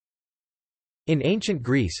In ancient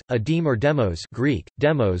Greece, a deme or demos Greek,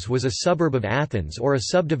 demos was a suburb of Athens or a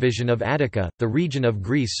subdivision of Attica, the region of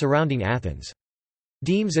Greece surrounding Athens.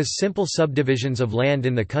 Demes as simple subdivisions of land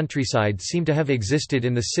in the countryside seem to have existed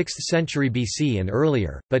in the 6th century BC and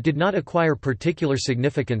earlier, but did not acquire particular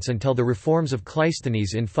significance until the reforms of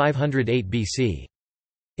Cleisthenes in 508 BC.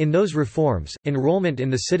 In those reforms, enrollment in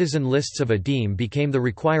the citizen lists of a deme became the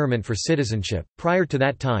requirement for citizenship. Prior to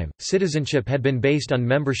that time, citizenship had been based on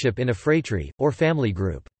membership in a phratry, or family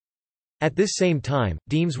group. At this same time,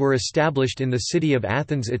 demes were established in the city of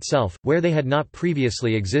Athens itself, where they had not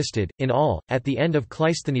previously existed. In all, at the end of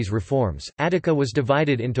Cleisthenes' reforms, Attica was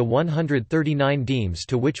divided into 139 demes,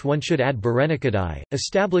 to which one should add Berenikeidai,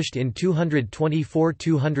 established in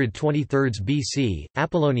 224–223 BC,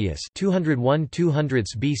 Apollonius 201–200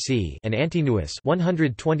 BC, and Antinous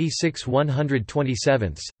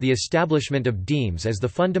 126–127. The establishment of demes as the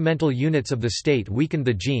fundamental units of the state weakened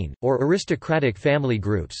the gene, or aristocratic family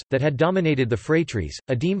groups, that had dominated the phratries.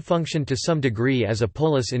 A deme functioned to some degree as a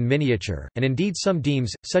polis in miniature, and indeed some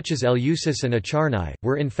demes, such as Eleusis and Acharnae,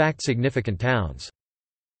 were in fact significant towns.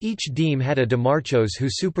 Each deme had a demarchos who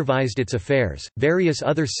supervised its affairs. Various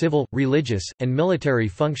other civil, religious, and military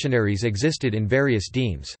functionaries existed in various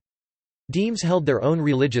demes. Demes held their own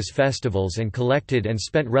religious festivals and collected and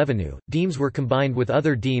spent revenue. Demes were combined with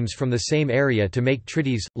other demes from the same area to make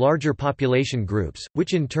trities, larger population groups,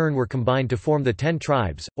 which in turn were combined to form the 10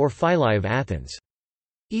 tribes, or phylai of Athens.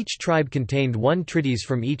 Each tribe contained one trities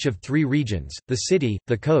from each of 3 regions: the city,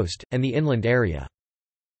 the coast, and the inland area.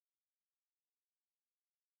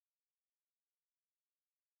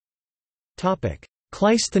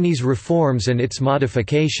 Cleisthenes reforms and its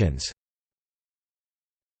modifications.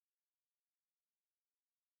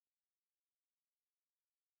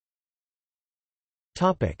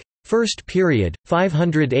 First period,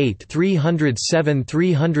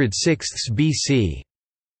 508–307–306 BC.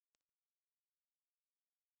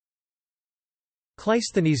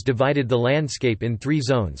 Cleisthenes divided the landscape in 3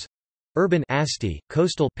 zones: urban Asti,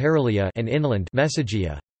 coastal Paralia, and inland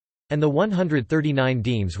Messagia, and the 139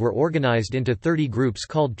 demes were organized into 30 groups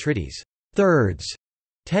called trities, thirds,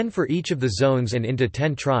 10 for each of the zones, and into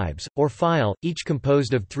 10 tribes, or phyle, each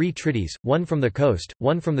composed of 3 trities, one from the coast,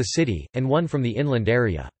 one from the city, and one from the inland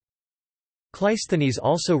area. Cleisthenes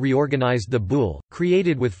also reorganized the Boule,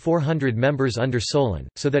 created with 400 members under Solon,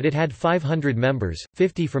 so that it had 500 members,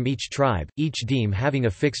 50 from each tribe, each deme having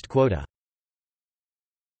a fixed quota.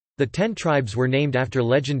 The 10 tribes were named after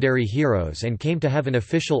legendary heroes and came to have an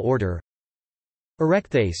official order.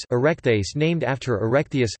 Erecthes named after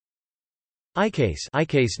Erechtheus.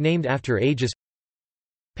 Icase named after Agis.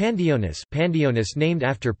 Pandionis named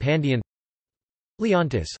after Pandion.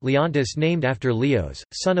 Leontis named after Leos,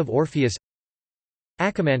 son of Orpheus.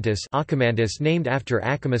 Achamantis named after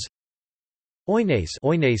Achamus.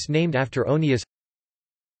 Oines named after Onius.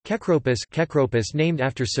 Kekropus named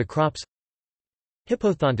after Cecrops.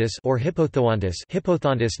 Hippothontus or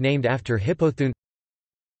Hippothoontis named after Hippothune.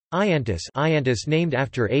 Iantis named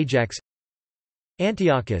after Ajax.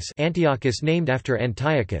 Antiochus named after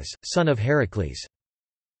Antiochus, son of Heracles.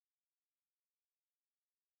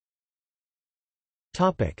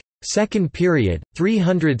 Second period,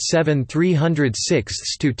 307–306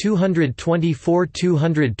 to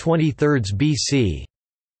 224–223 BC.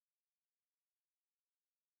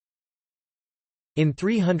 In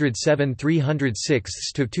 307–306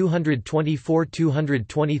 to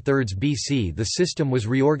 224–223 BC the system was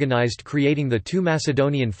reorganized, creating the 2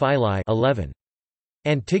 Macedonian phylai 11.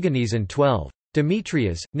 Antigones and 12.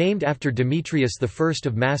 Demetrias, named after Demetrius I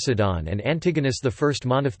of Macedon and Antigonus I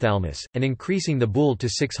Monophthalmus, and increasing the Boule to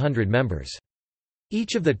 600 members.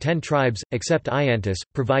 Each of the 10 tribes, except Iantis,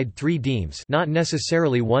 provide 3 demes, not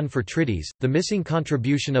necessarily one for trities. The missing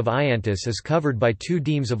contribution of Iantis is covered by 2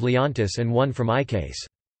 demes of Leontis and 1 from Icase.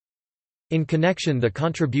 In connection, the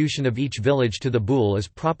contribution of each village to the Boule is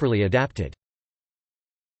properly adapted.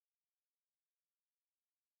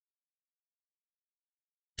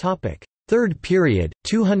 Third period,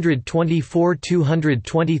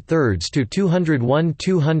 224–223 to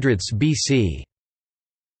 201–200 BC.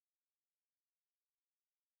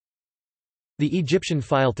 The Egyptian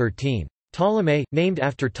phyle 13. Ptolemy, named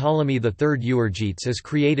after Ptolemy III Euergetes, is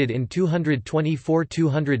created in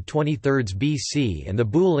 224–223 BC and the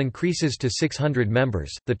Boule increases to 600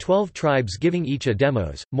 members, the 12 tribes giving each a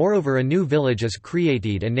demos. Moreover, a new village is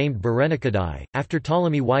created and named Berenikeidai, after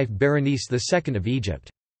Ptolemy's wife Berenice II of Egypt.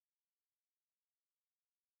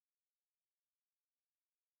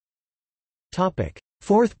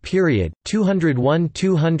 Fourth period,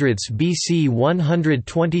 201–200 BC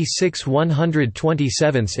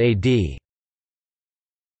 126–127 AD.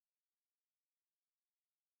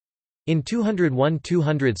 In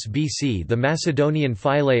 201–200 BC the Macedonian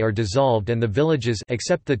phylai are dissolved and the villages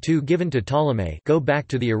except the two given to Ptolemy go back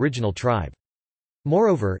to the original tribe.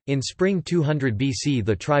 Moreover, in spring 200 BC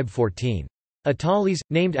the tribe 14. Attales,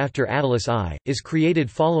 named after Attalus I, is created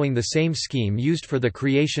following the same scheme used for the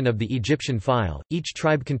creation of the Egyptian phyle. Each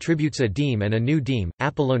tribe contributes a deme and a new deme.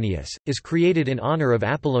 Apollonius is created in honor of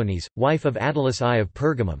Apollonies, wife of Attalus I of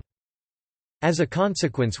Pergamum. As a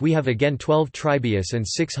consequence we have again 12 tribius and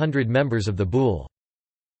 600 members of the Boule.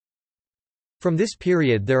 From this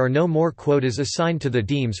period there are no more quotas assigned to the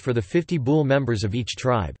demes for the 50 Boule members of each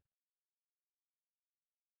tribe.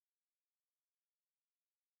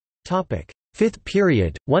 Fifth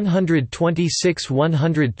period,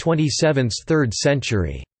 126–127 3rd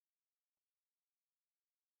century.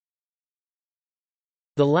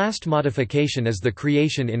 The last modification is the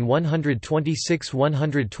creation in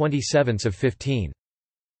 126–127 of 15.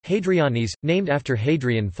 Hadrianes, named after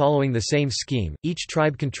Hadrian following the same scheme, each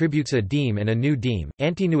tribe contributes a deme and a new deme.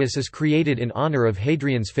 Antinous is created in honor of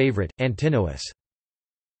Hadrian's favorite, Antinous.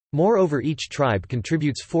 Moreover each tribe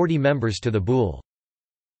contributes 40 members to the Boule.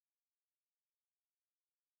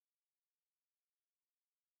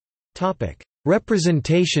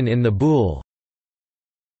 Representation in the Boule.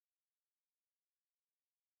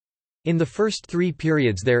 In the first three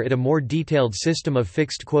periods there is a more detailed system of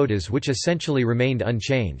fixed quotas which essentially remained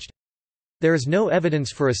unchanged. There is no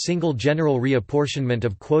evidence for a single general reapportionment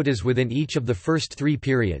of quotas within each of the first three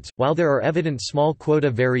periods, while there are evident small quota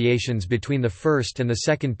variations between the first and the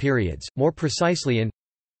second periods, more precisely in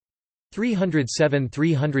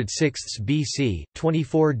 307–306 BC,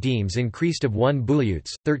 24 demes increased of 1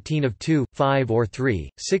 bouleuts, 13 of 2, 5 or 3,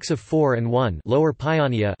 6 of 4 and 1 Lower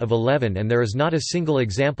Paeonia of 11 and there is not a single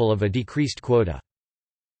example of a decreased quota.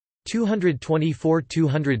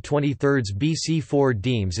 224–223 BC 4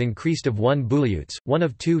 demes increased of 1 bouleuts, 1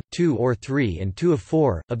 of 2, 2 or 3 and 2 of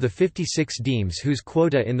 4, of the 56 demes whose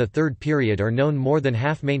quota in the third period are known more than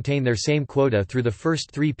half maintain their same quota through the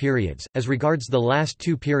first three periods. As regards the last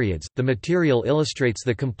two periods, the material illustrates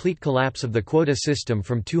the complete collapse of the quota system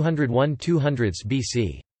from 201–200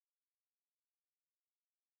 BC.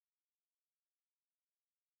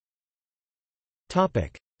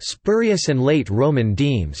 Spurious and Late Roman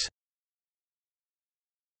demes.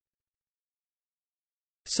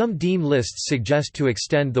 Some deme lists suggest to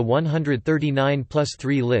extend the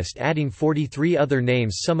 139+3 list adding 43 other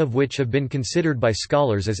names, some of which have been considered by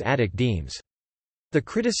scholars as Attic demes. The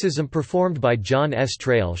criticism performed by John S.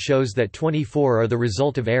 Trail shows that 24 are the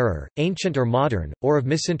result of error, ancient or modern, or of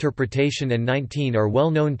misinterpretation, and 19 are well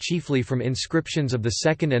known chiefly from inscriptions of the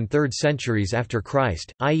 2nd and 3rd centuries after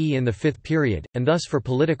Christ, i.e. in the 5th period, and thus for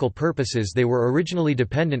political purposes they were originally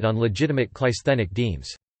dependent on legitimate Cleisthenic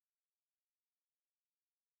demes.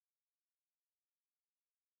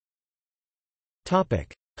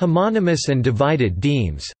 Homonymous and divided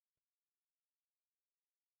demes.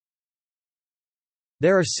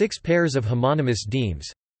 There are 6 pairs of homonymous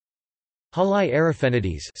demes: phylai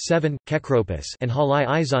Eryphenides 7, Kekropus, and phylai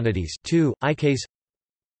Isonides 2, Ikes.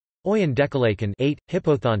 Oion Decalakon 8,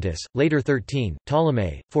 Hippothontus, later 13,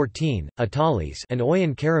 Ptolemy 14, Attales, and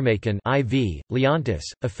Oion Keramakon IV, Leontis,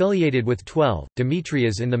 affiliated with 12,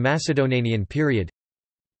 Demetrias in the Macedonian period.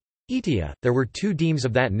 Aetia, there were 2 demes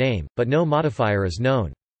of that name, but no modifier is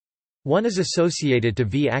known. One is associated to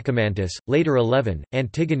V. Achamantis, later 11,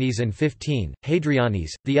 Antigones and 15, Hadrianes,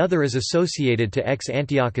 the other is associated to X.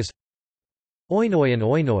 Antiochus. Oinoi and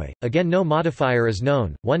Oinoi, again no modifier is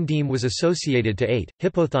known, one deme was associated to 8,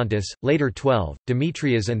 Hippothontus, later 12,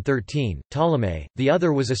 Demetrias and 13, Ptolemy, the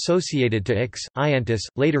other was associated to X. Iantis,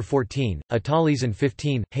 later 14, Attales and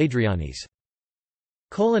 15, Hadrianes.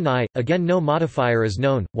 Coloni, again no modifier is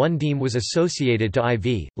known, one deme was associated to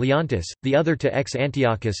IV, Leontis, the other to X.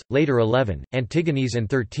 Antiochus, later 11, Antigones and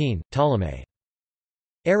 13, Ptolemy.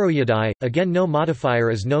 Aeroidae, again no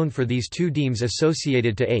modifier is known for these 2 demes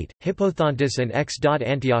associated to 8, Hippothontus and X.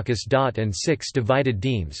 Antiochus. And 6 divided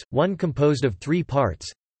demes, one composed of 3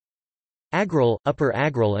 parts. Agril, Upper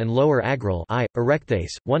Agril and Lower Agril I,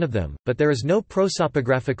 Erecthes, one of them, but there is no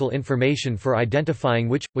prosopographical information for identifying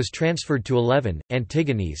which, was transferred to 11,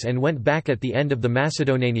 Antigones and went back at the end of the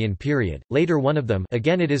Macedonian period, later one of them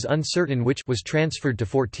again it is uncertain which was transferred to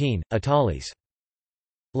 14, Attales.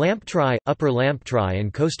 Lamptri, Upper Lamptri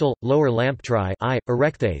and Coastal, Lower Lamptri I,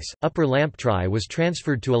 Erecthes, Upper Lamptri was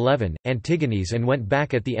transferred to 11, Antigones and went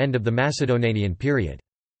back at the end of the Macedonian period.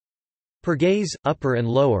 Perges, Upper and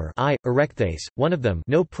Lower I, Erecthes, one of them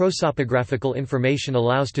no prosopographical information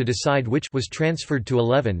allows to decide which was transferred to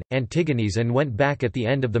 11, Antigones and went back at the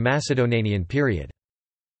end of the Macedonian period.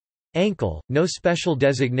 Ankle. No special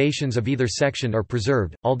designations of either section are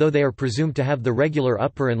preserved, although they are presumed to have the regular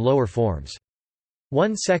upper and lower forms.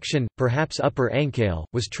 One section, perhaps Upper Ankale,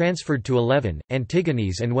 was transferred to 11,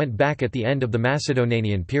 Antigones, and went back at the end of the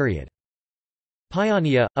Macedonian period.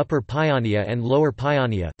 Paeonia, Upper Paeonia and Lower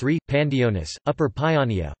Paeonia 3, Pandionis, Upper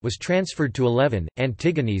Paeonia, was transferred to 11,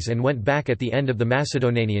 Antigones, and went back at the end of the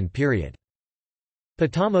Macedonian period.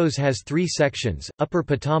 Potamos has 3 sections, Upper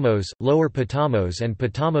Potamos, Lower Potamos and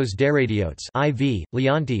Potamos Deradiotes IV,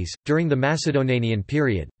 Leontes. During the Macedonian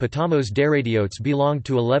period, Potamos Deradiotes belonged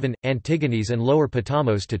to 11, Antigones and Lower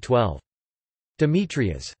Potamos to 12.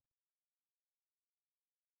 Demetrias.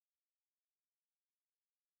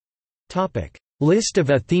 List of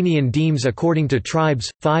Athenian demes according to tribes,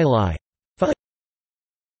 phylai.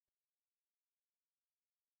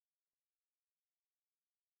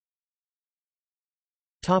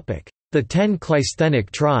 The 10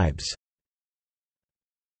 Cleisthenic tribes.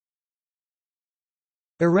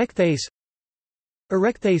 Erecthes,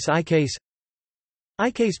 Ikes,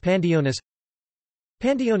 Pandionis,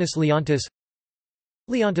 Pandionis Leontis,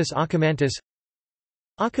 Leontis Achamantis,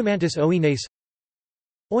 Achamantis Oines,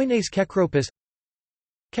 Oines Kekropus,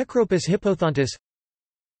 Kekropus Hippothontis,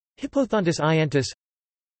 Hippothontis Iantis,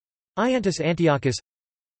 Iantis Antiochus,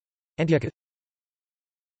 Antiochus.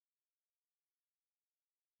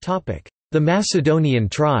 The Macedonian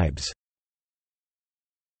tribes.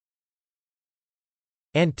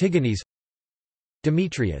 Antigones,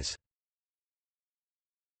 Demetrias.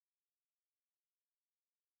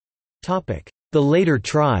 The later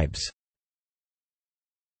tribes.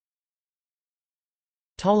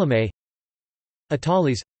 Ptolemy,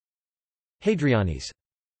 Atales, Hadrianes.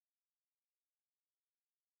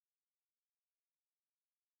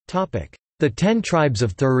 The 10 tribes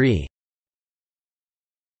of Thurii.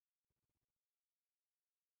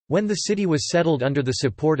 When the city was settled under the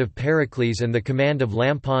support of Pericles and the command of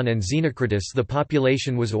Lampon and Xenocritus, the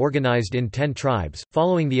population was organized in 10 tribes.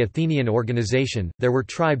 Following the Athenian organization, there were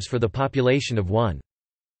tribes for the population of 1.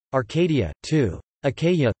 Arcadia, 2.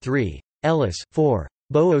 Achaia, 3. Elis, 4.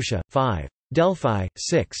 Boeotia, 5. Delphi,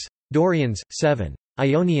 6. Dorians, 7.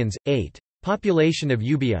 Ionians, 8. Population of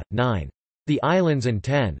Euboea, 9. The islands and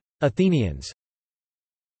 10. Athenians.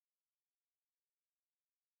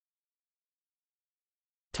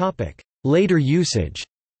 Later usage.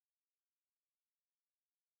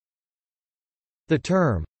 The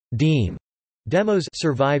term deme, demos,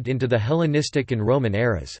 survived into the Hellenistic and Roman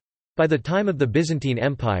eras. By the time of the Byzantine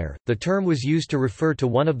Empire, the term was used to refer to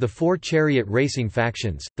one of the 4 chariot racing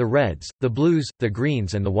factions, the Reds, the Blues, the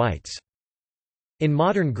Greens and the Whites. In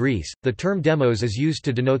modern Greece, the term demos is used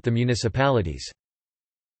to denote the municipalities.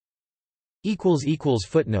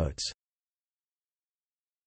 Footnotes